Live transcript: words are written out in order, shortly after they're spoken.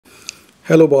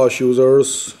Hello Bosch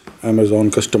users, Amazon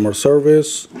customer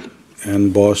service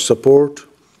and Bosch support.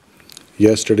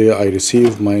 Yesterday I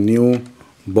received my new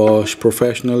Bosch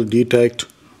professional D-tect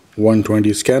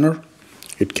 120 scanner.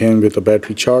 It came with a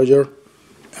battery charger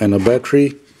and a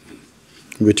battery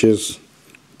which is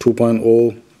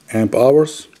 2.0 amp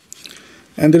hours.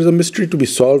 And there is a mystery to be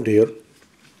solved here.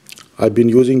 I've been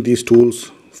using these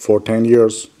tools for 10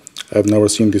 years. I've never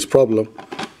seen this problem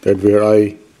that where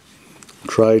I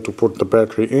try to put the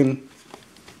battery in,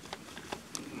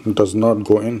 it does not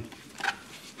go in.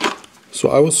 So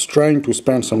I was trying to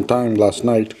spend some time last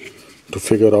night to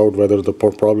figure out whether the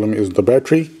problem is the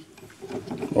battery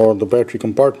or the battery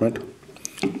compartment.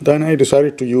 Then I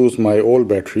decided to use my old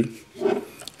battery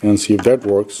and see if that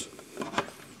works.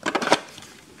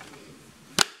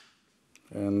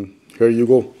 And here you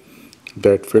go,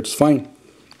 that fits fine.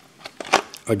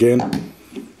 Again,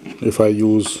 if I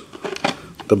use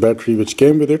the battery which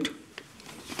came with it,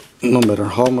 no matter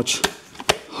how much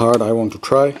hard I want to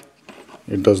try,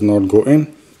 it does not go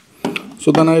in.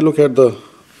 So then I look at the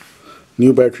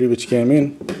new battery which came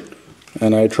in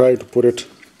and I try to put it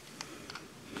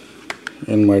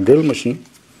in my drill machine,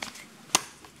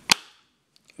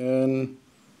 and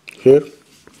here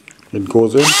it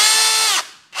goes in.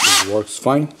 It works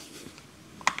fine.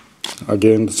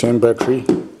 Again, the same battery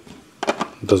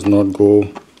does not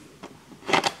go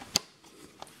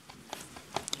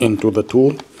into the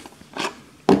tool,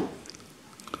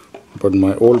 but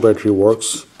my old battery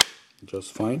works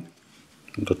just fine.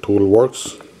 The tool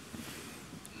works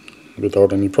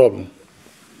without any problem.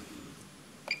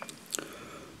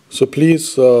 So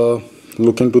please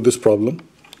look into this problem,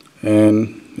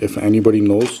 and if anybody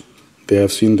knows they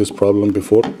have seen this problem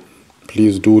before,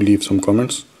 please do leave some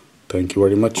comments. Thank you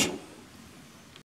very much.